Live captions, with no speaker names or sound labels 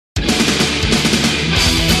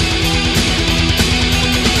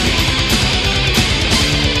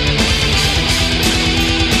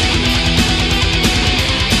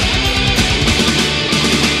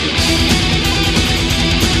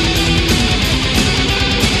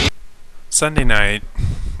Sunday night,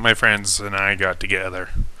 my friends and I got together.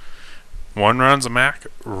 One runs a Mac,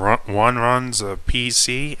 one runs a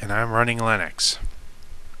PC, and I'm running Linux.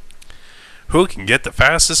 Who can get the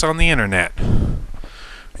fastest on the internet?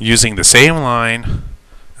 Using the same line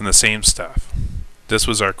and the same stuff. This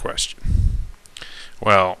was our question.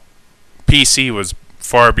 Well, PC was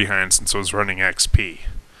far behind since it was running XP.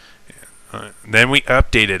 Then we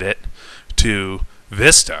updated it to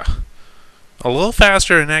Vista. A little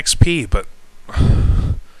faster than XP, but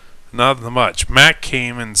not much. Mac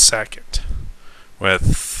came in second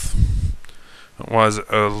with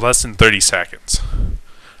less than 30 seconds.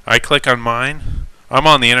 I click on mine. I'm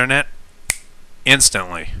on the internet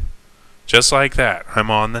instantly. Just like that.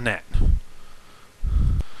 I'm on the net.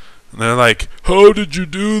 And they're like, how did you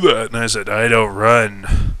do that? And I said, I don't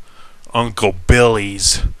run Uncle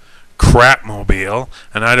Billy's crapmobile,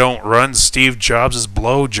 and I don't run Steve Jobs'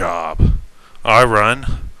 blowjob. I run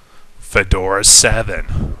Fedora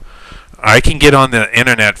 7. I can get on the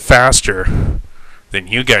internet faster than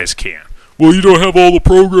you guys can. Well, you don't have all the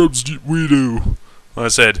programs we do. I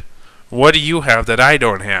said, what do you have that I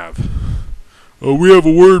don't have? We have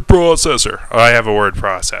a word processor. I have a word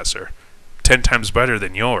processor. 10 times better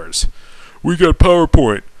than yours. We got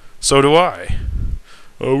PowerPoint. So do I.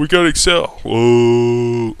 We got Excel.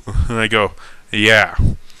 And I go, yeah.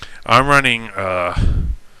 I'm running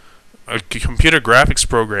a computer graphics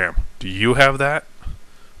program. Do you have that?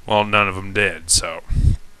 Well, none of them did, so.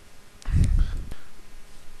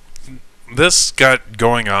 This got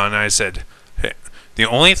going on, and I said, hey, the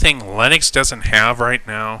only thing Linux doesn't have right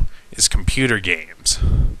now is computer games.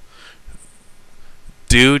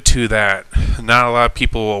 Due to that, not a lot of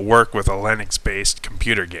people will work with a Linux-based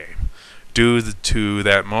computer game. Due to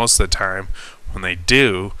that, most of the time, when they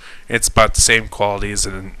do, it's about the same quality as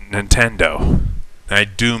a Nintendo. I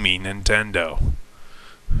do mean Nintendo.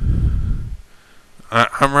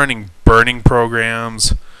 I'm running burning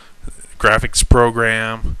programs, graphics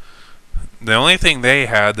program. The only thing they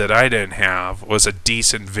had that I didn't have was a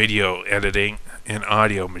decent video editing and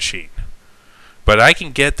audio machine. But I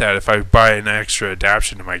can get that if I buy an extra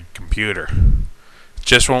adaptation to my computer. It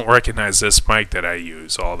just won't recognize this mic that I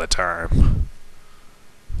use all the time.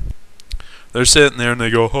 They're sitting there and they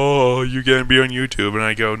go, oh, you gonna be on YouTube? And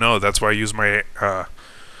I go, no, that's what I use my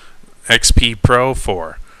XP Pro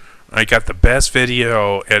for. I got the best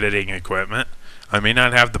video editing equipment. I may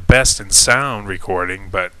not have the best in sound recording,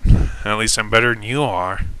 but at least I'm better than you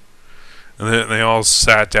are. And then they all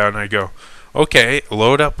sat down and I go, okay,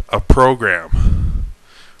 load up a program.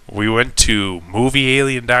 We went to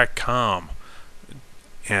moviealien.com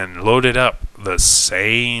and loaded up the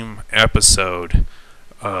same episode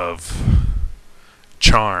of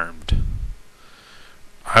Charmed.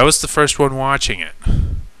 I was the first one watching it.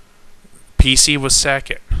 PC was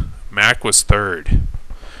second. Mac was third.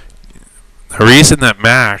 The reason that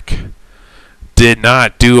Mac did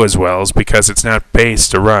not do as well is because it's not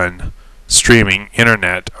based to run streaming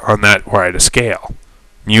internet on that wide a scale.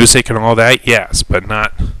 Music and all that, yes, but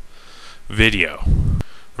not video.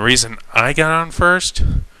 The reason I got on first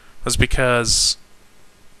was because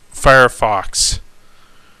Firefox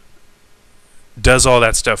does all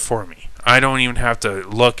that stuff for me. I don't even have to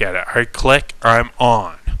look at it. I click, I'm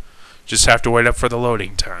on. Just have to wait up for the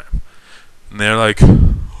loading time. And they're like,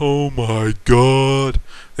 oh my god.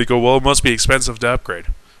 They go, well, it must be expensive to upgrade.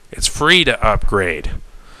 It's free to upgrade.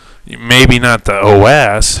 Maybe not the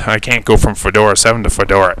OS. I can't go from Fedora 7 to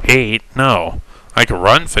Fedora 8. No. I could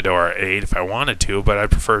run Fedora 8 if I wanted to, but I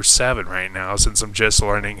prefer 7 right now since I'm just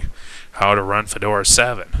learning how to run Fedora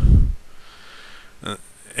 7.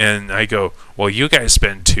 And I go, well, you guys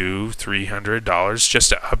spend $200-300 just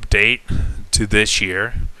to update to this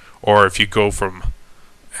year. Or if you go from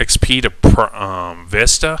XP to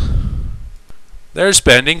Vista, they're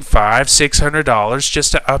spending $500-600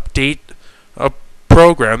 just to update a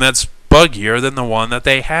program that's buggier than the one that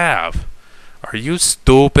they have. Are you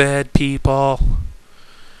stupid, people?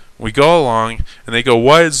 We go along, and they go,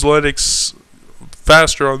 why is Linux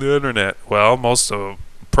faster on the internet? Well, most of the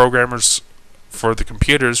programmers for the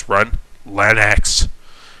computers run Linux.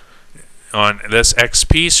 On this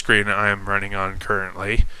XP screen I'm running on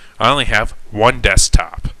currently, I only have one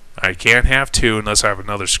desktop. I can't have two unless I have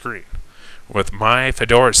another screen. With my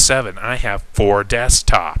Fedora 7, I have 4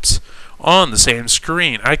 desktops. On the same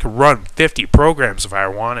screen, I could run 50 programs if I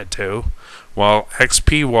wanted to, while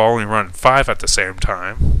XP will only run 5 at the same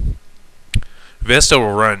time. Vista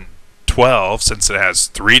will run 12 since it has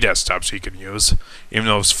 3 desktops you can use, even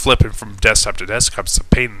though it's flipping from desktop to desktop. It's a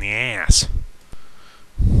pain in the ass.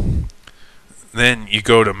 Then you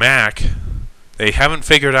go to Mac. They haven't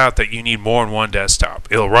figured out that you need more than one desktop.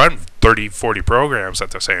 It'll run 30, 40 programs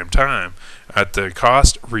at the same time at the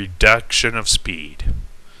cost reduction of speed.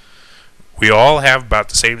 We all have about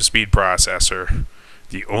the same speed processor.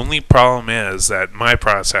 The only problem is that my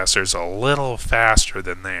processor is a little faster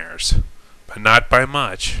than theirs, but not by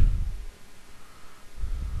much.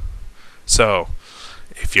 So,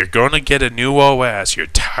 if you're going to get a new OS, you're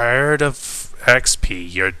tired of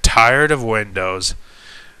XP, you're tired of Windows.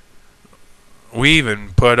 We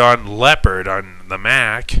even put on Leopard on the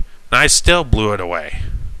Mac, and I still blew it away.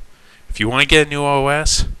 If you want to get a new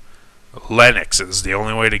OS, Linux is the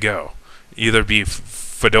only way to go. Either be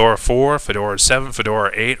Fedora 4, Fedora 7,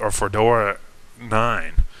 Fedora 8, or Fedora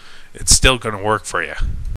 9. It's still going to work for you.